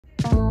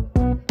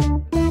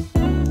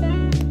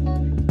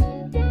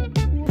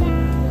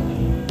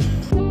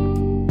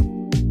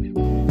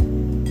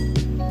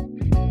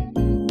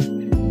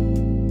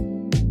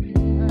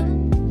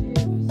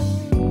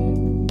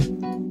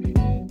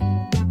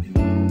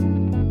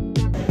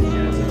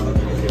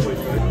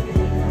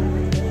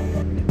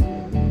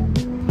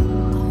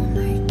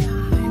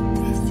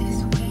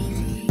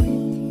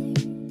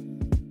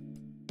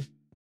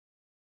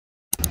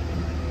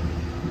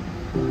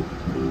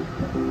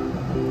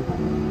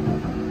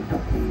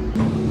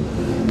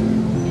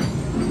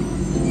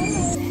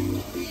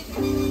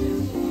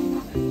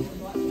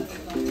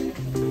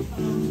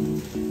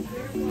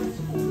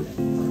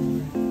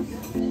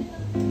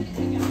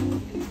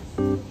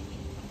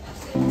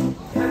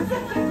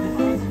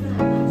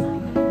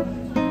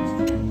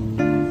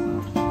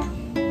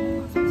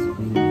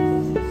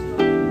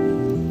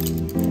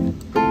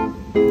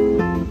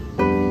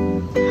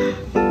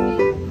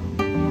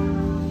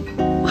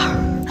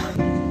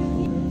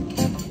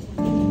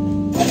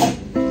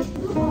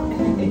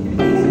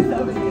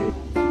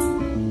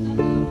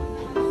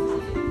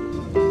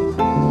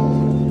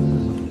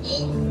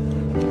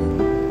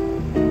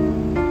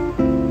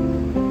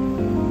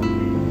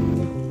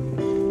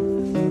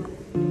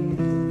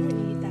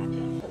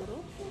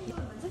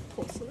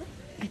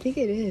I think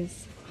it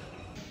is.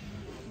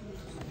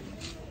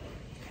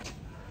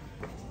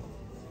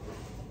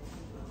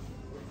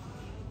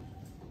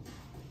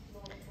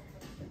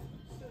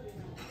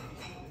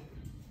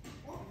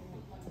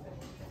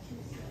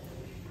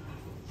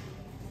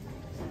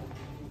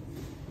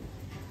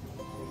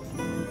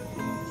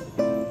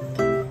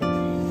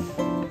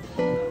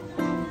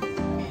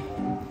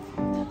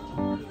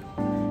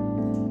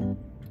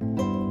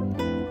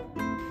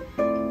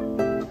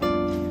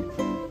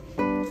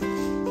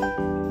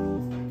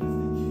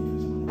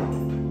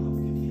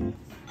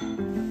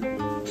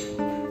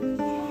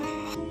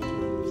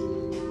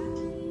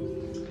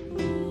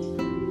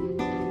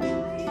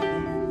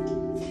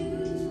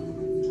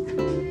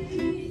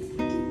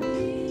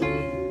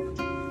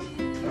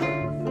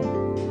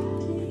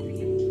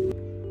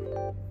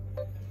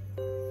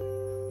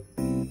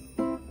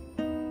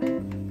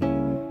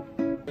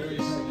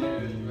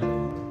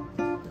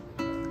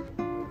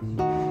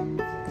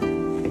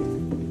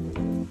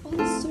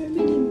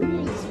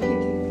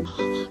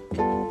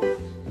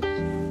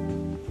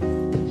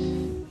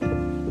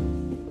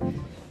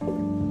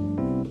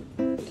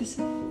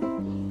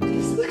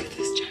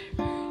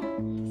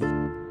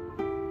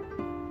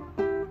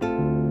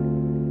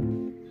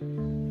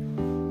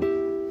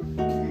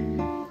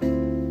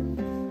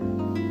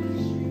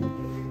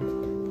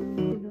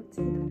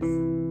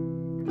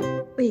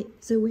 Wait,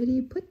 so where do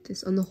you put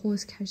this? On the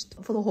horse carriage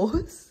for the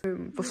horse?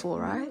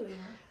 Before, right?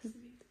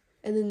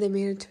 And then they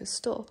made it into a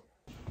store.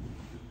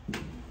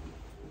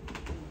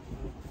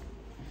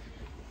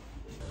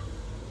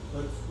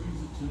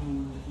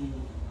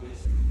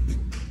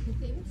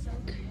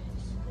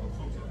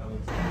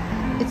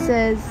 It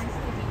says,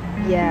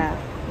 yeah,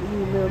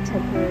 little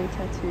temporary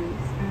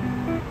tattoos.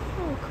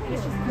 Oh,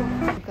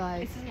 cool.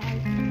 Guys.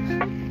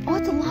 Oh,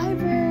 it's a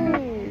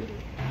library!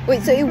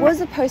 Wait, so it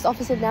was a post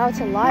office and now it's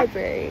a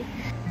library.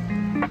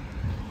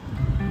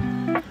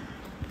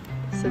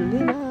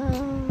 Selena.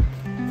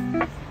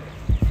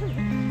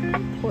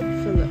 Port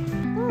Phillip.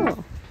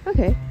 Oh,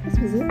 okay, let's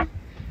visit.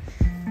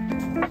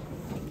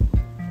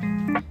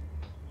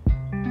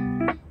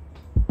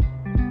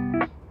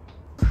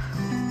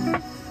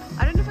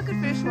 I don't know if I could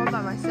finish one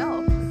by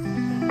myself.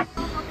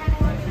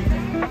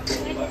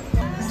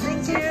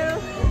 Thank you.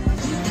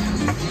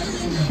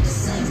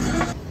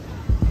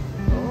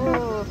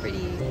 Oh,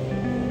 pretty.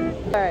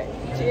 Alright,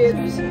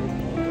 cheers.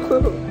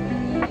 Oh.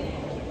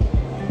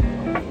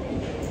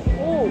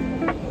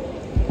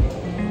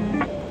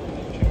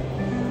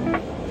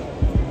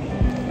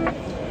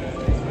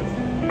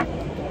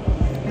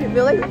 I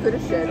feel like we could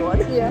have shared one.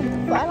 Yeah,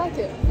 but I like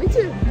it. Me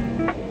too.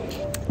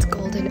 It's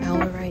golden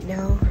hour right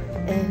now,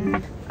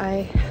 and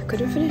I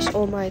couldn't finish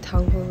all my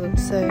tango,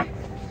 so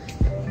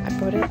I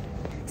brought it.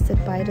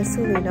 Said bye to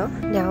Selena.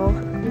 Now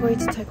I'm going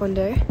to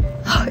taekwondo.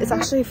 It's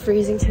actually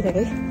freezing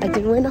today. I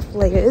didn't wear enough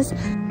layers.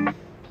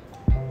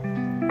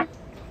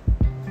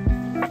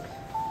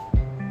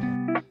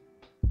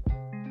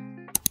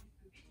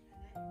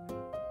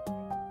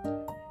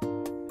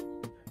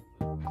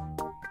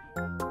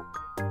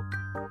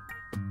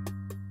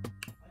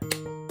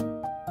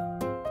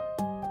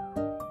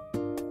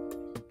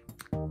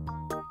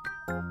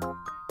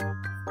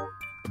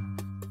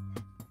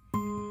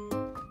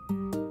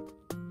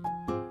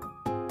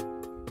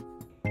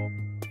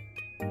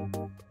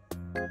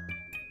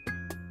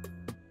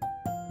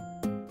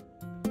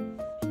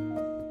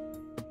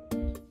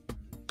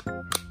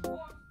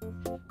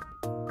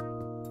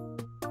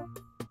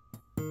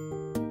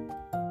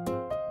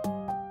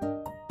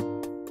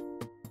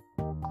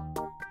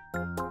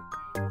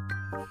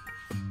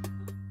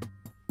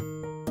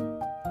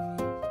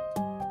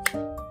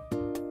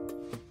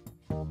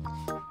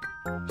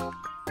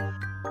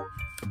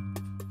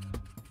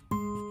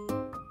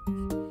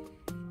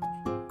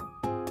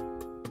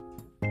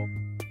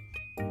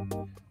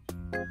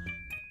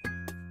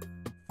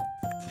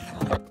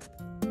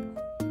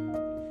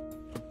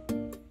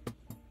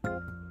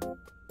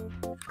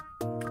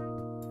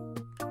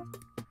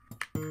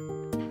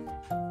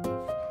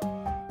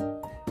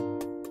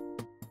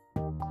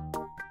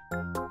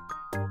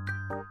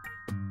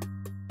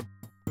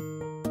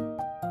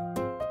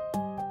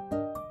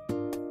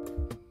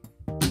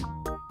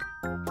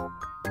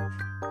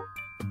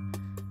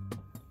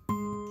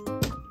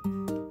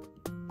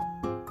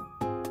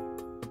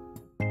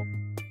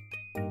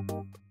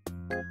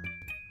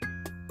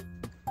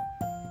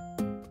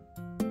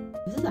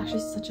 is actually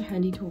such a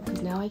handy tool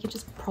because now I can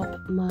just prop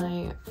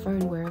my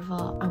phone wherever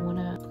I want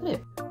to put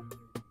it.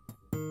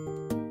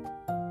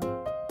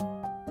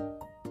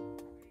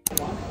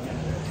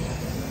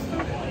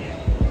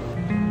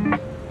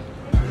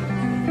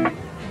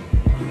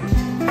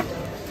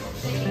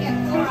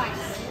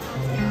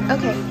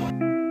 Okay.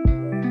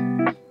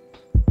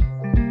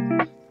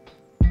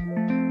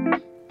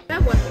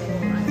 That wasn't all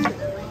right.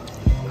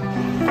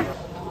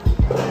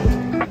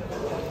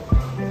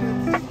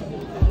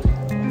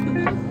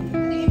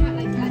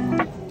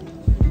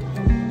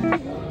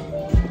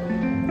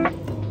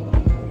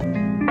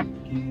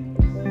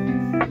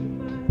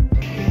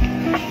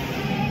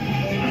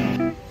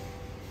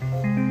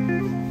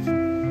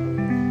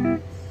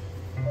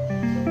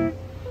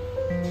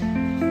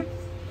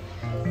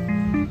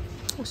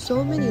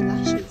 So many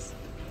lashes.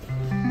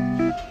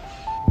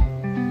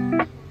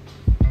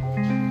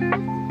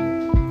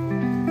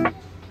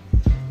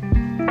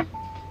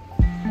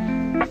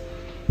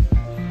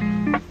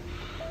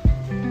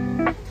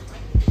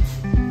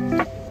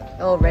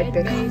 Oh, red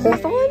big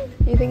hawthorn?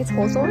 You think it's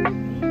hawthorn?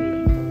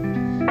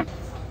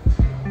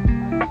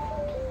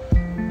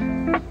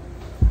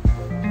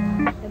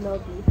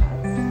 MLB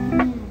hats.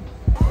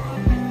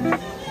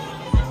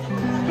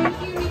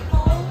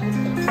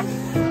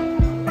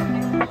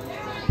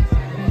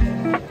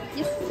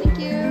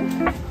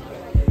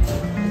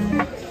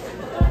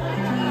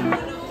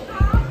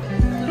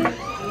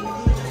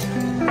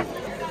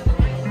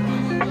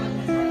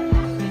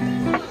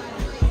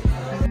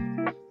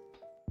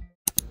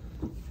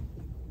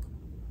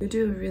 We'll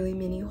do a really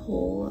mini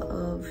haul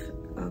of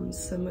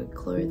some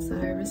clothes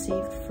that I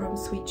received from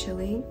Sweet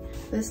Chilling.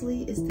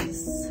 Firstly is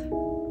this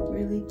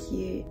really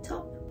cute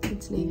top.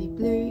 It's navy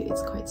blue,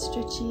 it's quite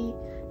stretchy.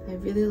 I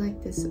really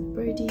like this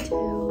bow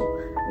detail.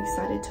 I'm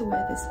excited to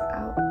wear this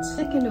out.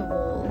 Second of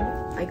all,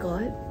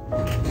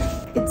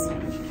 it's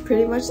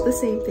pretty much the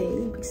same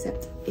thing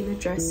except in a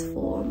dress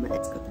form.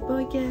 It's got the bow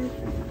again,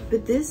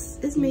 but this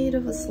is made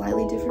of a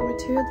slightly different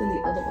material than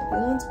the other one. The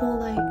other one's more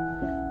like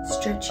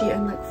stretchy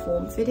and like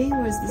form-fitting,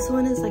 whereas this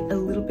one is like a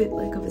little bit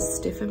like of a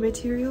stiffer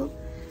material,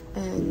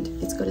 and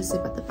it's got a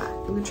zip at the back.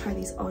 I'm gonna try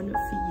these on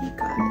for you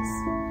guys.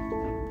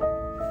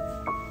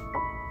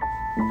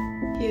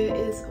 Here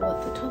is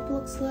what the top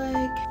looks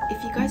like.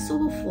 If you guys saw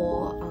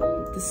before,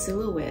 the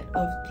silhouette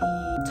of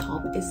the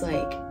top is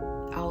like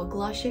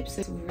hourglass shape, so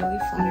it's really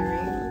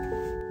flattering.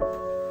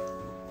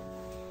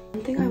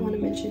 One thing I want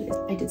to mention is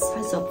I did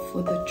size up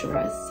for the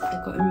dress.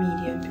 I got a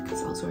medium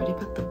because I was worried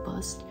about the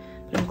bust,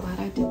 but I'm glad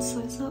I did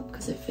size up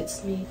because it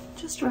fits me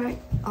just right.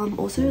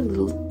 Also a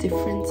little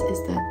difference is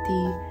that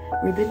the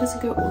ribbon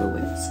doesn't go all the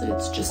way, so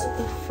it's just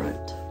the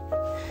front.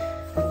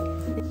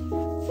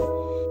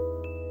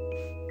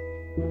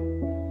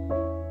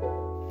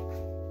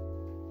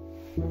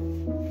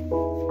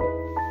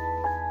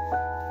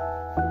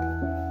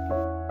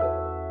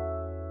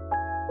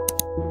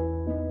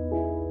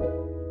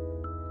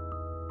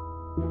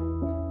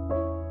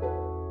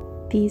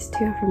 These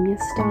two are from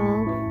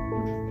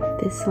YOURSTRULY.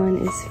 This one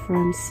is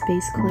from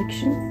Space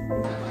Collection.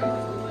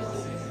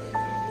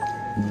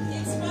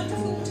 It's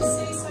wonderful to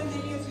see so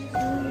many of you.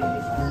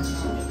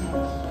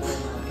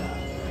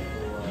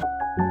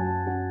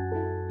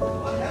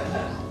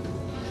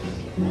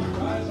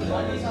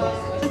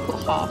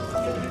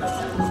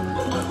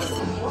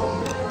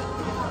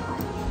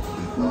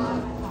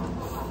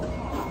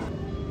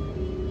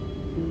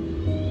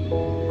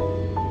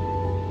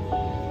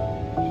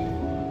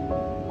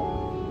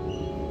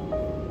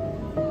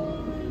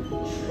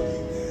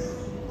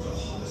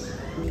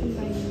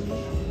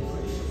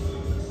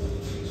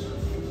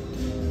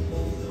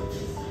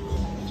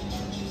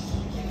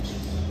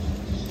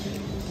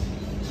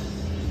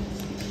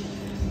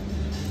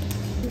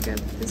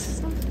 Grab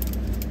this one.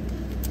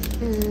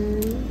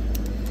 And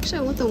actually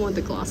I want the one with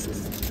the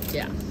glasses.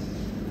 Yeah.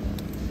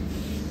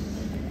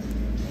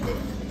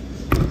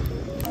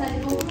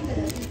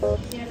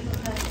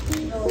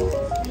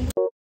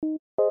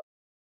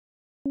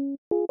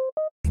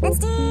 Let's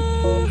do a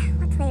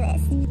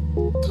playlist.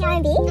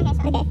 R&B?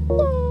 Okay.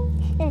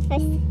 The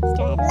first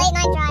drive. Late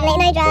night drive. Late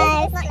night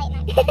drive. It's not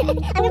late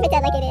night. I'm gonna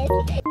pretend like it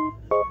is.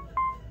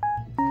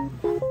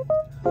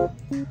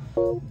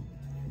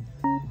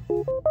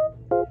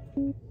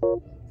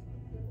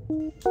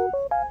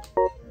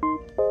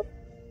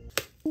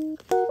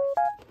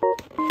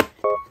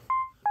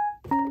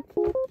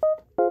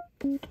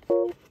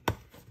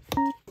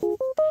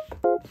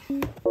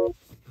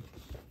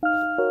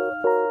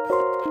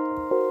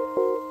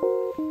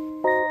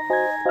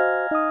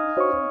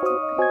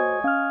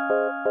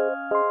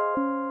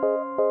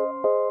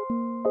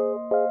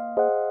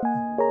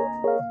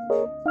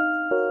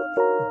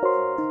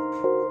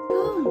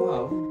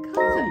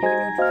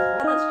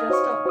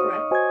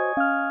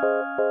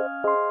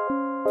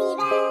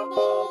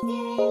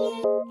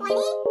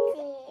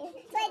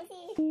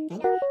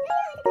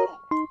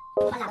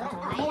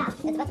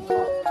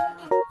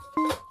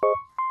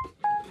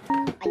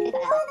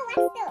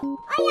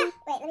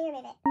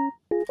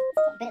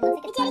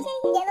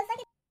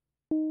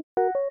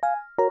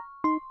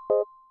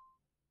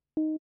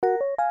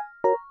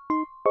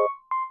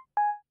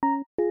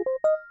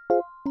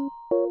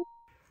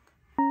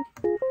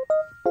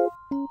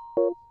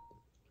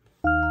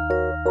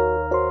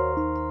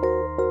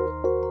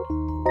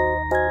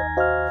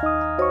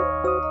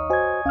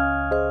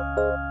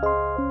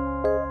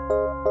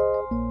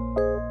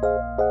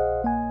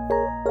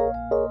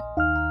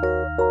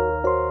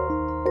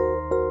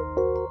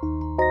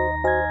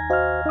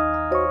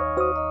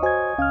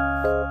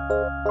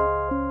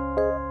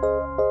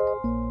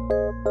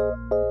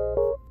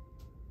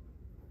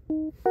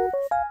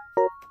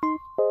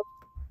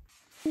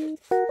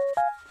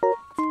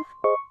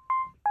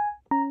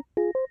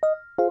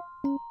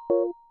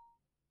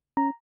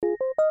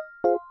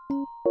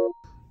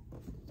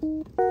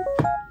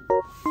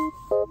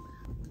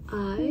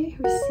 I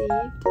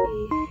received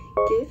a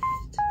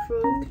gift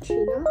from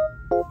Katrina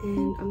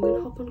and I'm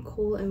gonna hop on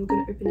call and we're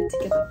gonna open it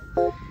together.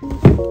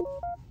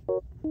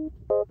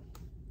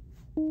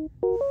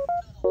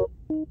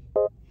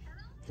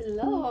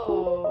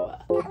 Hello!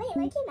 Wait,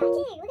 we're too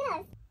matching. Look at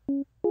us.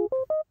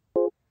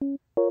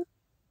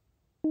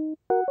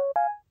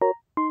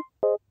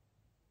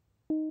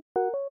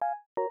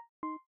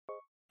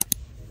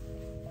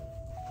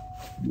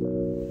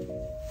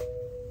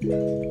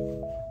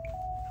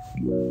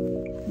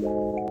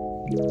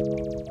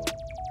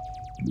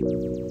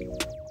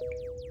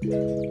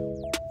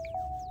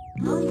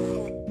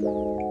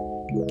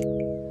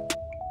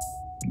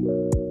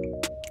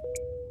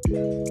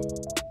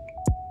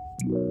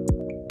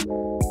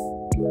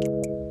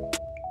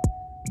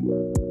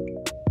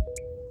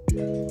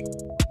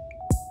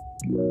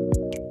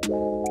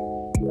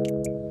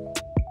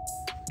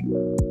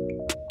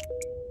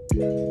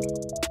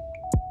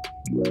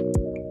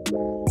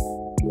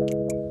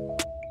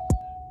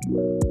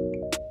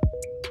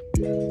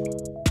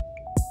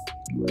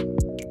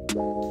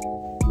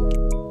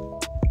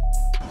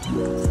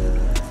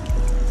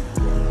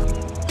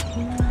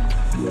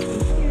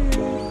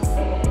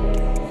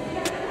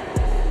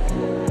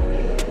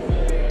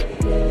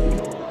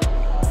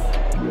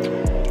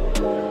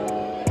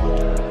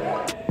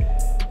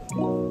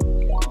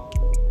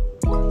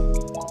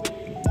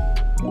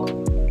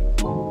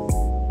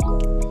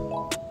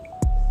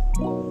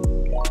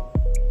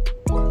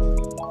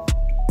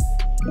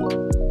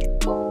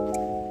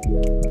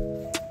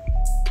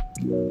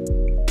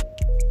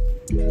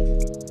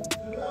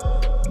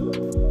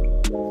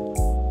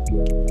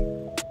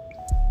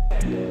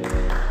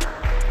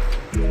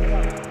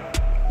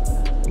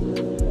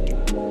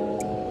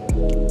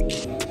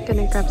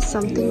 Gonna grab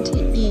something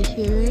to eat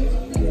here.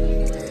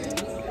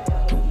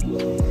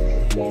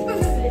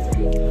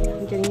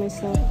 I'm getting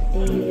myself a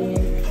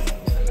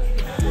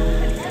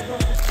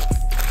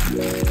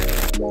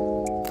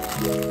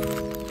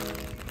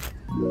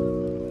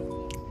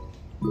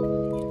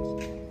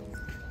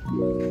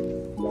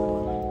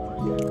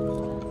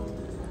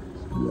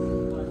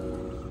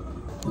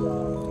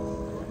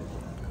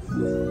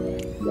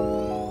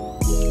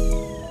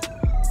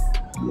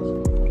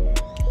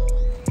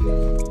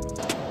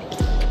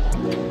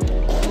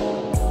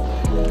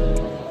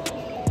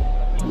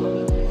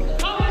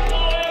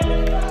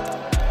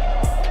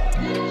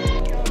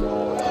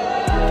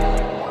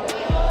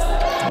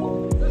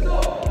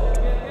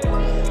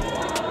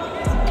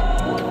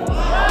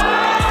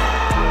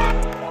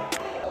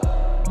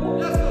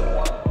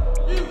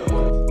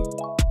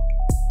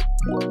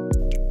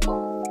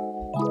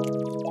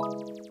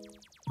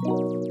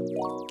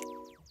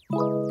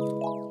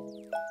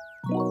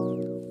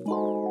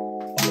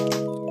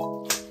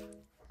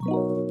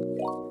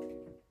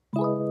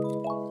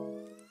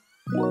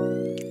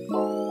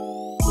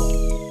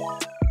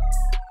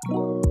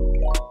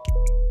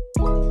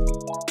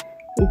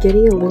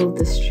getting a little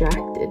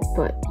distracted,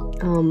 but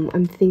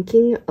I'm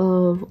thinking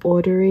of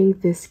ordering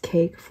this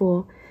cake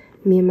for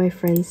me and my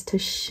friends to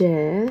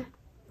share. It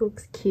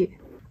looks cute.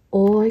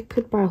 Or I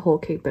could buy a whole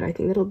cake, but I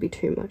think that'll be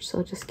too much, so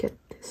I'll just get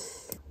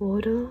this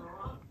order.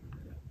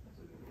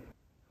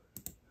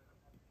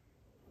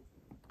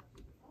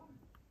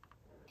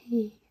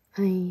 Hey,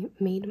 I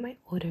made my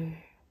order.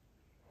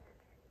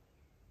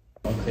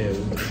 Okay.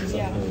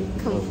 Yeah,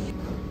 come.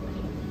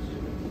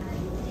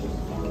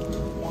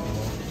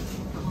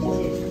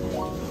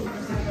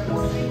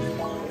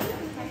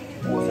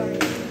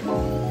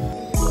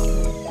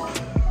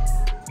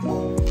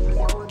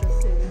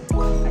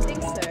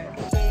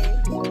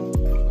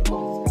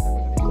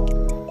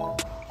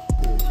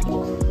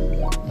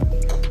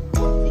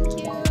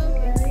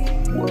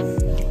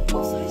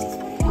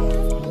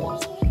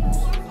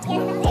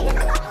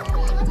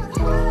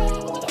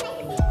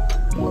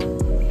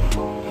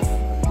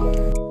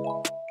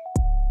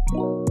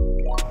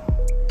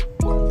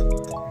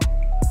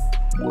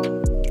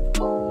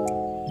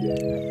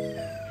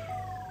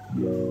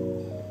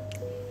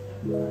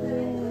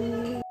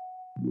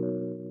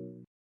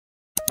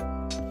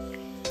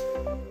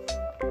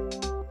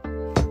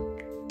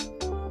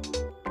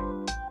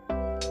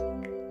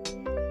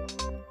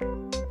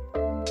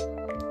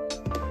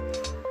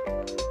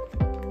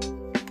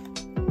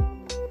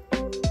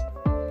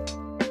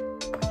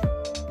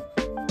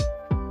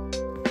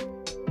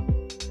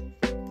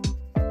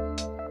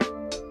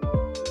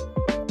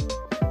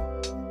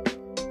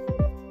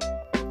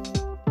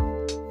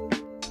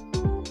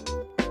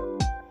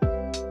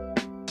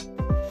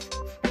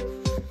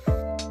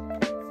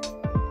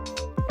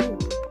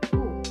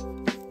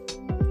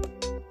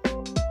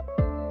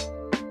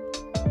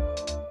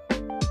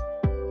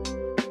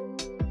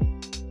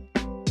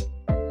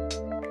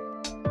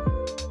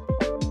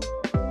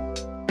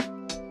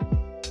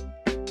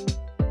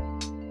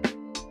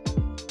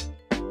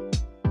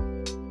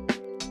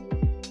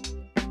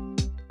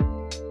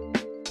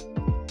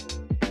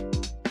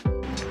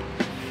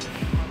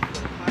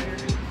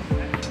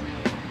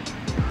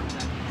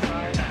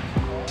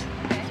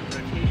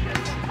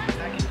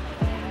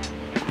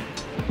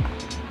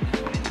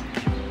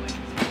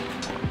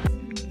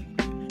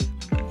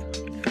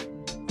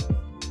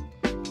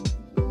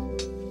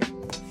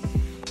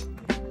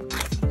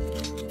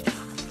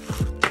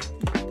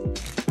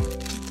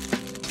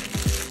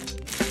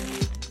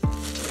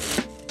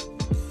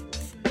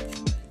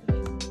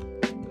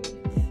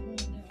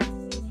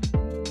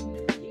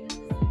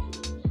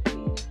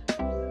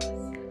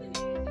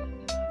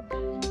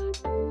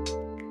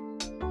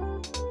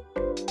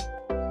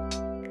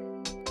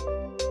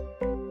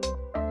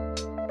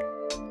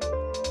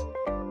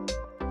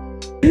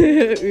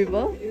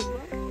 Uber?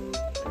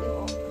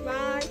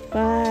 Bye.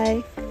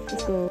 Bye.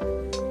 Let's go.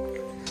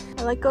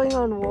 I like going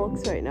on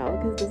walks right now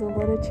because there's a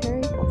lot of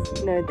cherry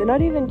blossoms. No, they're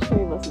not even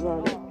cherry blossoms,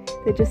 are they?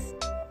 They're just...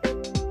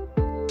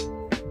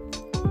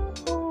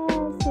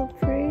 Oh, so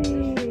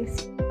pretty.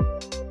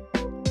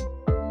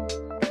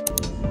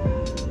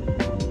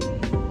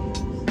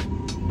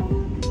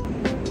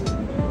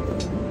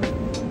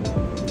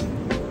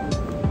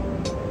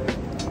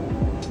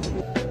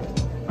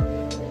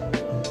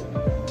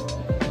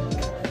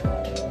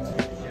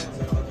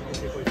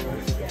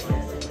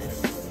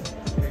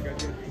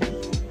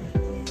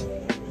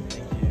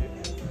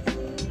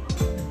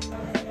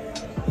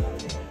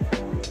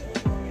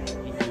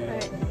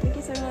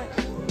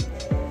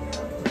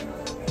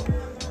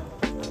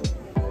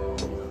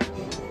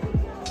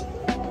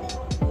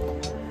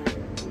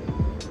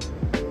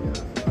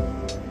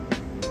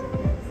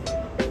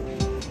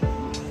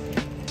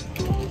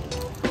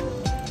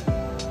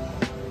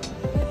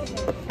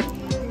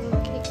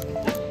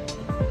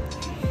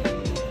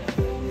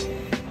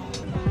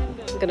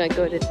 Gonna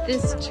go to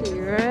this tree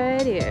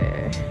right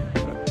here.